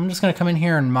 I'm just going to come in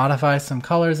here and modify some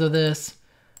colors of this,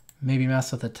 maybe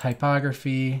mess with the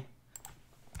typography.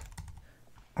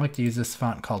 I like to use this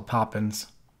font called Poppins.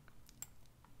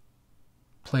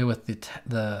 Play with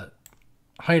the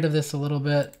height of this a little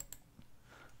bit.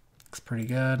 Looks pretty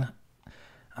good.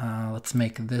 Let's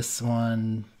make this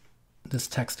one, this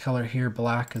text color here,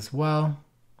 black as well.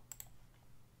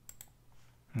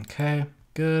 Okay,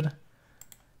 good.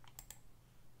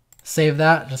 Save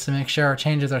that just to make sure our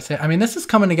changes are saved. I mean, this is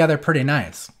coming together pretty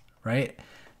nice, right?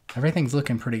 Everything's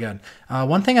looking pretty good.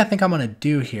 One thing I think I'm going to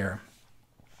do here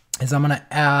is I'm going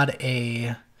to add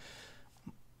a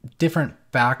different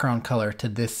background color to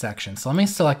this section. So let me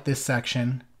select this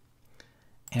section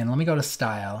and let me go to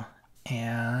style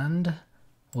and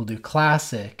we'll do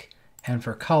classic. And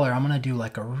for color, I'm going to do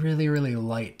like a really, really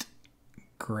light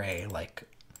gray, like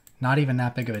not even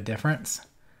that big of a difference.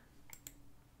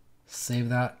 Save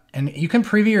that. And you can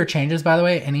preview your changes, by the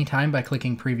way, anytime by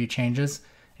clicking preview changes.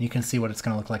 And you can see what it's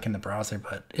going to look like in the browser,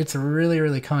 but it's really,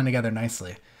 really coming together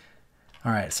nicely.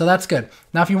 All right, so that's good.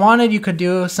 Now, if you wanted, you could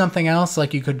do something else,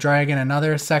 like you could drag in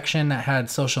another section that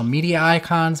had social media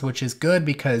icons, which is good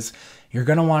because you're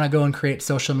going to want to go and create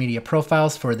social media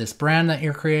profiles for this brand that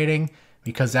you're creating,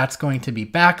 because that's going to be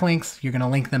backlinks. You're going to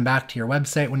link them back to your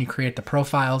website when you create the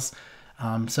profiles.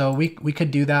 So we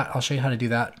could do that. I'll show you how to do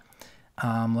that.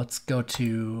 Let's go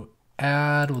to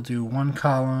add, we'll do one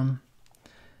column,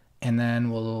 and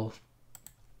then we'll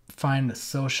find the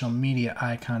social media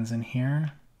icons in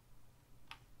here.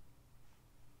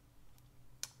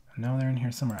 No, they're in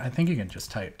here somewhere. I think you can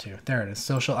just type too. There it is,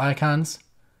 social icons.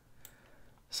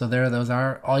 So there those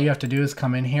are. All you have to do is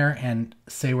come in here and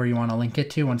say where you want to link it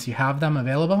to. Once you have them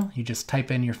available, you just type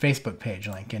in your Facebook page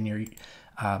link and your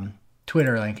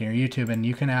Twitter link and your YouTube, and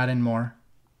you can add in more.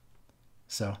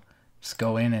 So just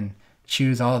go in and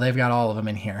choose all. They've got all of them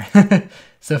in here.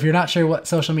 So if you're not sure what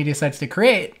social media sites to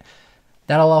create,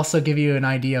 that'll also give you an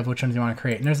idea of which ones you want to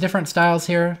create. And there's different styles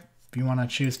here. If you want to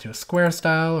choose to a square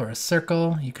style or a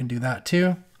circle, you can do that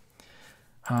too.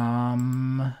 I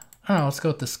don't know, let's go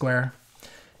with the square.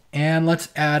 And let's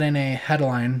add in a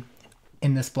headline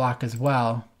in this block as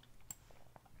well,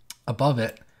 above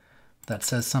it, that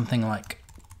says something like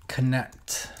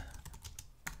connect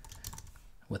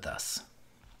with us.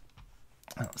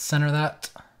 I'll center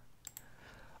that.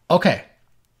 Okay.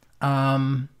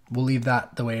 We'll leave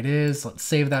that the way it is. Let's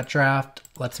save that draft.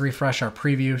 Let's refresh our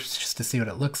preview just to see what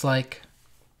it looks like.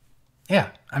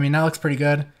 Yeah, I mean, that looks pretty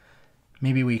good.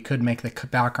 Maybe we could make the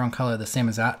background color the same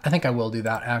as that. I think I will do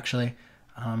that actually.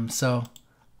 So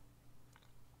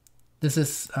this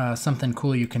is something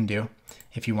cool you can do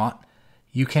if you want.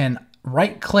 You can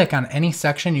right click on any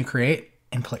section you create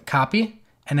and click copy,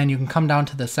 and then you can come down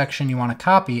to the section you want to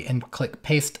copy and click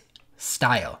paste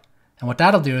style. And what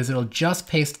that'll do is it'll just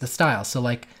paste the style. So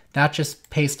like that just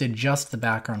pasted just the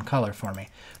background color for me.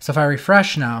 So if I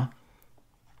refresh now,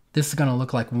 this is going to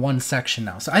look like one section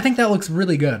now. So I think that looks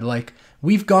really good. Like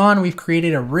we've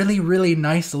created a really, really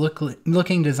nice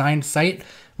looking designed site.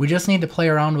 We just need to play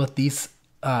around with these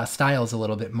styles a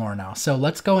little bit more now. So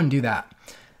let's go and do that.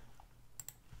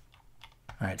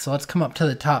 All right, so let's come up to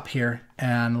the top here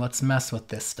and let's mess with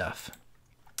this stuff.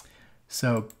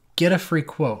 So get a free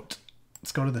quote.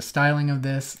 Let's go to the styling of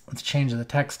this. Let's change the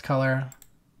text color.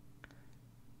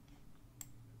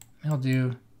 I'll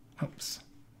do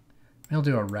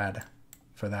a red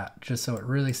for that, just so it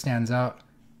really stands out.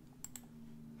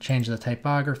 Change the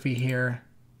typography here.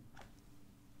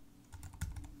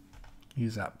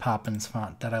 Use that Poppins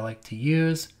font that I like to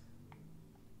use.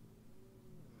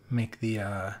 Make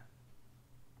the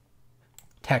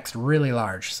text really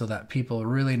large so that people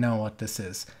really know what this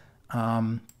is.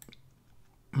 I'm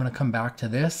going to come back to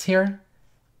this here,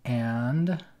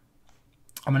 and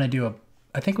I'm going to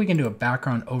I think we can do a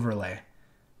background overlay.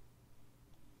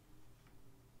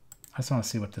 I just want to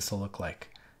see what this will look like,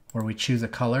 where we choose a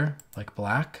color like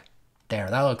black. There,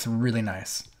 that looks really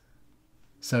nice.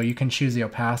 So you can choose the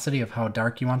opacity of how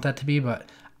dark you want that to be, but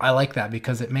I like that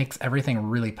because it makes everything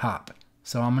really pop.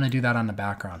 So I'm going to do that on the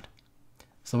background.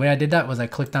 So the way I did that was I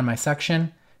clicked on my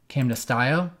section, came to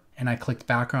style, and I clicked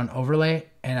background overlay,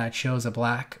 and I chose a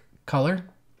black color,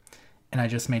 and I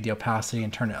just made the opacity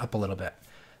and turned it up a little bit.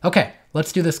 Okay,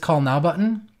 let's do this call now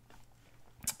button.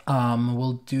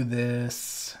 We'll do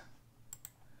this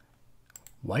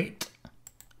white.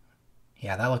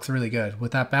 Yeah, that looks really good.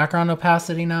 With that background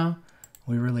opacity now,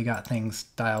 we really got things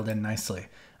dialed in nicely.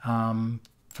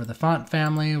 For the font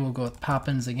family, we'll go with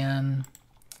Poppins again.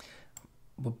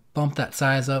 We'll bump that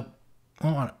size up. I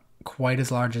don't want it quite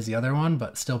as large as the other one,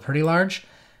 but still pretty large.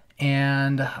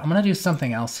 And I'm gonna do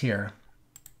something else here.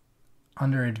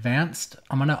 Under advanced,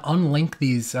 I'm gonna unlink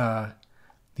these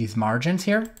margins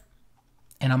here,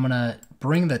 and I'm gonna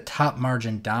bring the top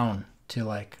margin down to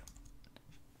like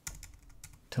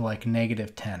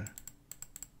 -10.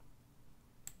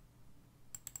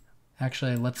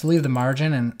 Actually, let's leave the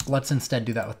margin and let's instead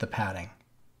do that with the padding.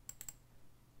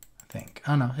 I think.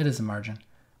 Oh no, it is a margin.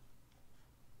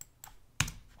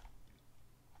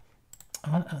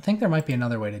 I think there might be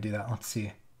another way to do that. Let's see.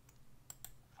 Is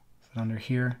it under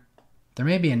here? There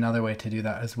may be another way to do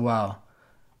that as well.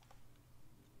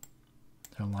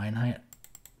 So line height.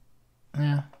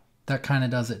 Yeah, that kind of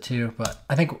does it too, but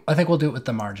I think we'll do it with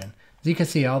the margin. As you can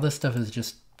see, all this stuff is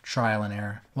just trial and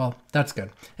error. Well, that's good.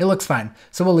 It looks fine.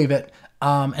 So we'll leave it.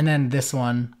 And then this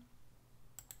one,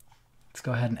 let's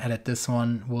go ahead and edit this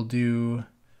one. We'll do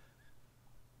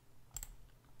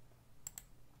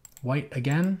white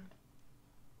again.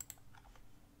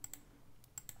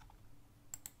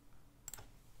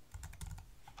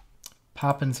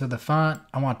 Pop into the font.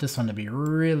 I want this one to be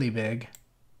really big.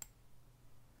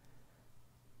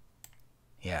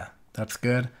 Yeah, that's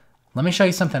good. Let me show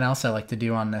you something else I like to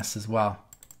do on this as well.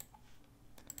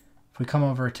 If we come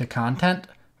over to content,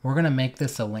 we're going to make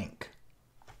this a link.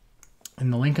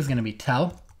 And the link is going to be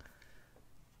tell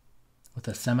with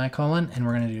a semicolon, and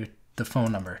we're going to do the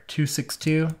phone number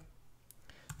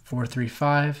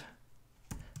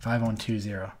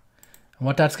 262-435-5120. And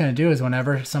what that's going to do is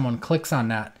whenever someone clicks on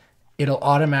that, it'll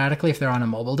automatically, if they're on a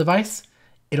mobile device,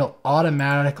 it'll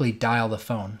automatically dial the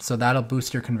phone. So that'll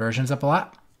boost your conversions up a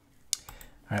lot.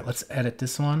 All right, let's edit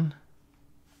this one.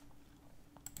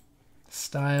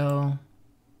 Style,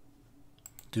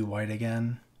 do white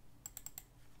again.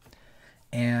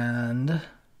 And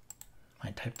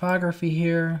my typography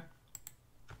here.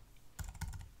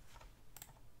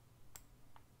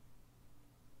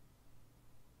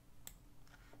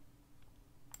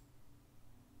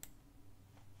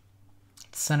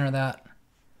 Center that.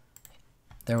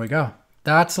 There we go.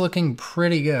 That's looking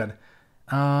pretty good.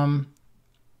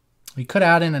 We could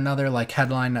add in another like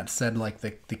headline that said like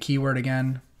the keyword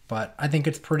again, but I think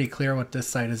it's pretty clear what this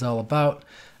site is all about.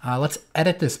 Let's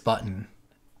edit this button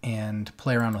and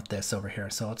play around with this over here.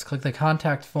 So let's click the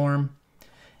contact form,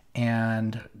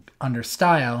 and under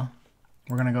style,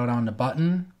 we're gonna go down to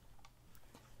button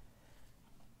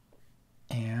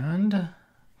and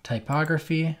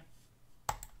typography.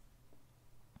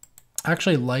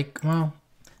 Actually, well,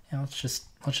 yeah, let's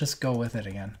just go with it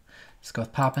again. Let's go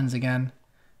with Poppins again.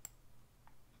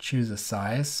 Choose a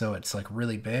size so it's like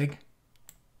really big.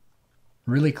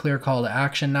 Really clear call to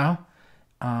action now.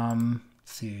 Let's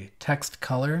see, text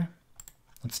color.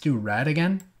 Let's do red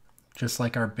again, just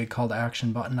like our big call to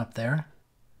action button up there.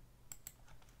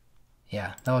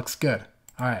 Yeah, that looks good.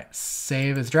 All right,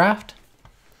 save as draft.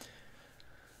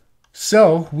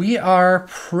 So we are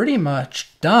pretty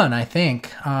much done, I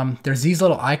think. There's these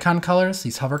little icon colors,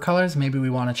 these hover colors. Maybe we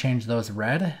want to change those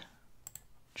red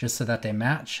just so that they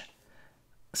match.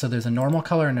 So there's a normal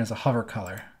color and there's a hover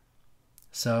color.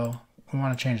 So we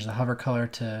want to change the hover color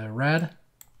to red,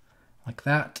 like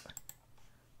that.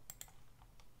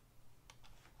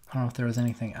 I don't know if there was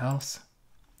anything else.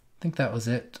 I think that was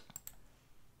it.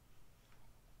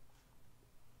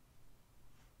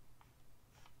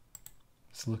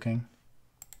 Just looking.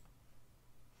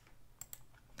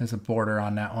 There's a border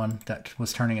on that one that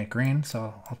was turning it green,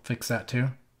 so I'll fix that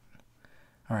too.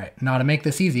 All right, now to make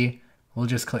this easy, we'll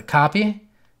just click copy,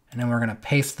 and then we're gonna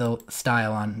paste the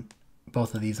style on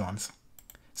both of these ones.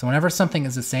 So whenever something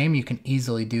is the same, you can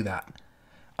easily do that.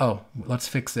 Oh, let's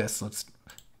fix this. Let's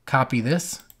copy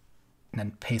this and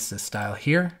then paste this style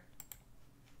here.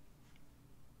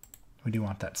 We do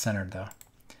want that centered though.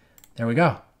 There we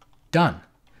go, done.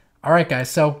 All right, guys,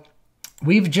 so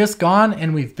we've just gone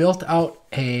and we've built out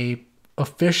a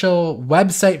official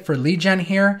website for lead gen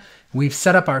here. We've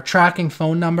set up our tracking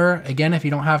phone number. Again, if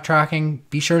you don't have tracking,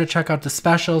 be sure to check out the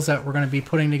specials that we're going to be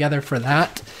putting together for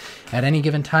that. At any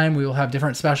given time, we will have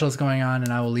different specials going on,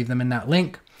 and I will leave them in that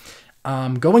link.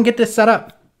 Go and get this set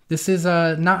up. This is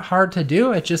not hard to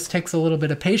do. It just takes a little bit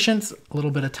of patience, a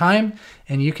little bit of time,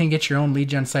 and you can get your own lead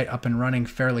gen site up and running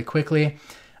fairly quickly.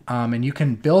 And you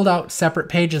can build out separate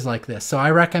pages like this. So I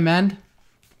recommend,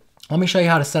 let me show you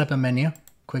how to set up a menu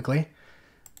quickly.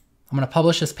 I'm going to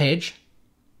publish this page.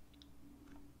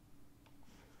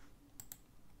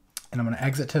 And I'm going to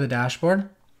exit to the dashboard.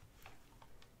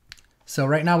 So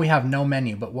right now we have no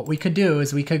menu, but what we could do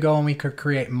is we could go and we could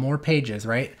create more pages,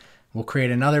 right? We'll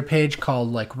create another page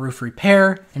called like roof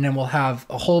repair, and then we'll have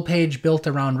a whole page built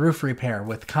around roof repair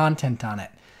with content on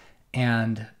it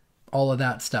and all of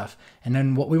that stuff. And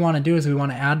then what we want to do is we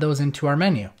want to add those into our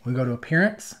menu. We go to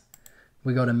appearance,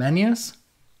 we go to menus,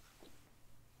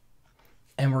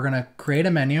 and we're going to create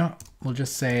a menu. We'll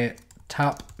just say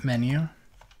top menu,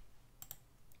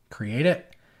 create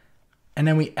it, and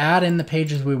then we add in the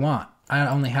pages we want. I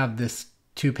only have this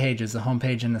 2 pages, the home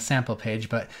page and the sample page,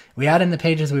 but we add in the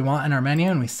pages we want in our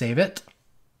menu and we save it.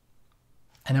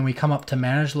 And then we come up to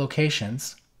manage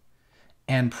locations,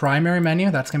 and primary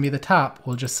menu, that's going to be the top.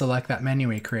 We'll just select that menu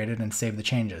we created and save the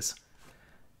changes.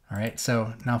 All right,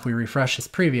 so now if we refresh this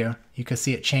preview, you can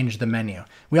see it changed the menu.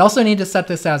 We also need to set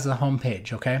this as the home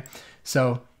page, okay?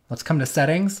 So let's come to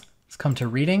settings, let's come to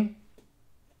reading.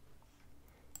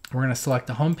 We're going to select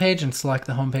the home page and select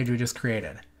the home page we just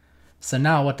created. So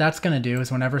now what that's going to do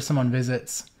is whenever someone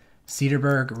visits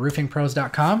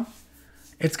cedarburgroofingpros.com,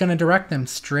 it's going to direct them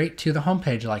straight to the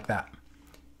homepage like that.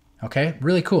 Okay,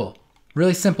 really cool.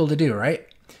 Really simple to do, right?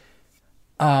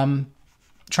 Trying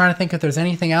to think if there's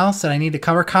anything else that I need to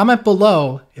cover. Comment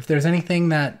below if there's anything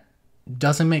that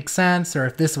doesn't make sense or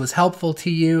if this was helpful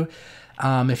to you.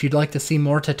 If you'd like to see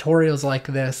more tutorials like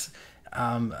this.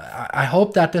 I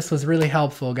hope that this was really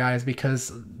helpful, guys,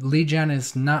 because lead gen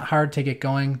is not hard to get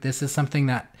going. This is something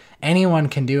that anyone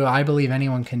can do. I believe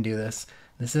anyone can do this.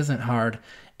 This isn't hard.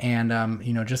 And,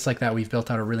 you know, just like that, we've built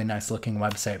out a really nice looking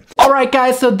website. All right,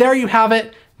 guys, so there you have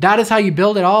it. That is how you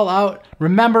build it all out.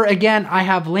 Remember, again, I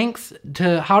have links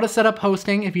to how to set up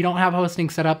hosting if you don't have hosting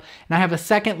set up. And I have a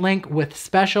second link with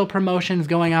special promotions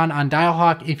going on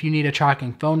Dialhawk if you need a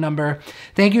tracking phone number.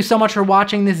 Thank you so much for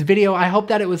watching this video. I hope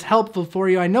that it was helpful for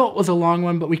you. I know it was a long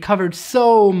one, but we covered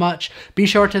so much. Be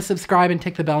sure to subscribe and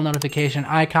tick the bell notification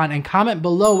icon and comment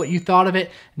below what you thought of it.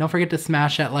 And don't forget to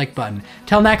smash that like button.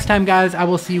 Till next time, guys, I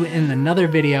will see you in another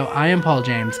video. I am Paul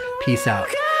James. Peace out.